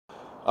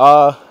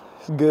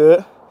It's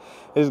good.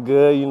 It's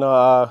good.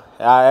 I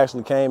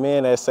actually came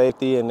in at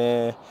safety, and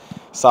then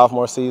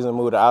sophomore season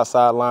moved to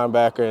outside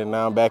linebacker, and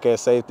now I'm back at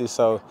safety.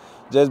 So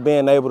just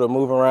being able to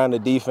move around the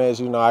defense,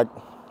 I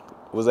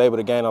was able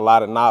to gain a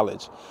lot of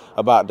knowledge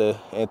about the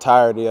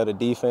entirety of the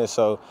defense.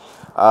 So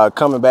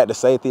coming back to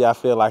safety, I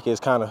feel like it's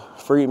kind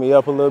of freed me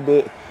up a little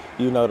bit,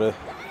 to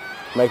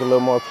make a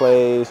little more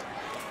plays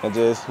and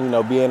just,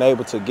 being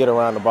able to get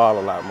around the ball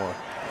a lot more.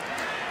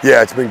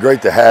 Yeah, it's been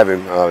great to have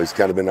him. He's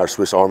kind of been our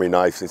Swiss Army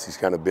knife since he's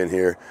kind of been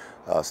here.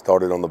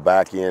 Started on the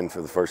back end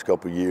for the first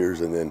couple of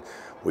years, and then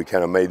we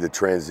kind of made the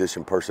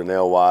transition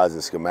personnel-wise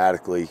and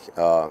schematically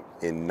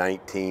in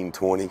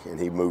 1920, and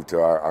he moved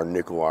to our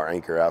nickel, our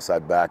anchor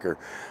outside backer.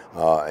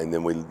 And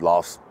then we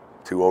lost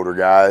two older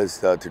guys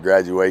to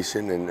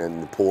graduation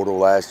and the portal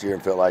last year,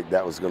 and felt like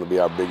that was going to be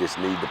our biggest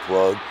need to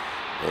plug.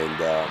 And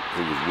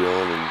he was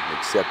willing and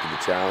accepted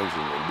the challenge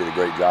and did a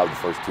great job the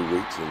first 2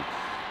 weeks. And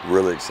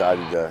really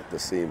excited to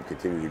see him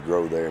continue to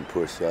grow there and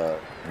push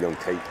young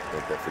Tate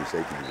at that free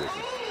safety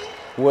position.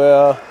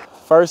 Well,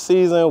 first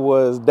season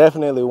was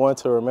definitely one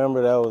to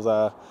remember. That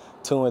was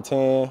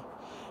 2-10,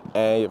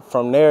 and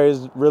from there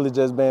it's really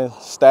just been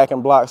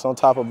stacking blocks on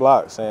top of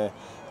blocks. And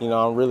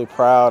I'm really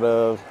proud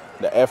of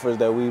the efforts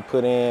that we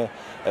put in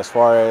as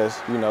far as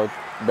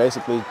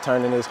basically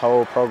turning this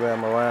whole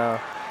program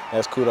around.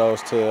 That's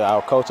kudos to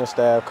our coaching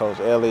staff, Coach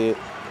Elliott,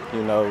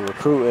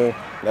 recruiting.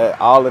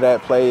 All of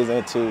that plays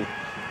into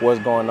what's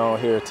going on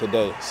here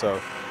today. So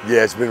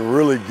yeah, it's been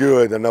really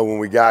good. I know when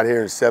we got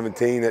here in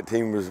 17, that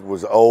team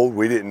was old.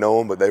 We didn't know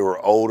them, but they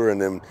were older.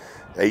 And then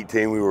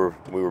 18, we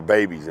were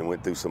babies and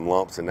went through some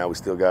lumps. And now we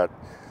still got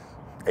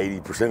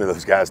 80% of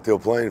those guys still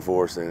playing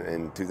for us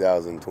in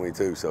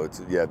 2022. So it's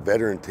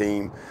veteran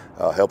team,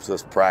 helps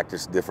us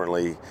practice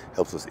differently,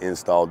 helps us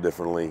install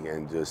differently,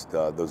 and just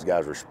those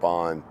guys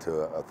respond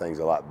to things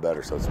a lot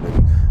better. So it's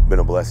been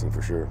a blessing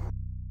for sure.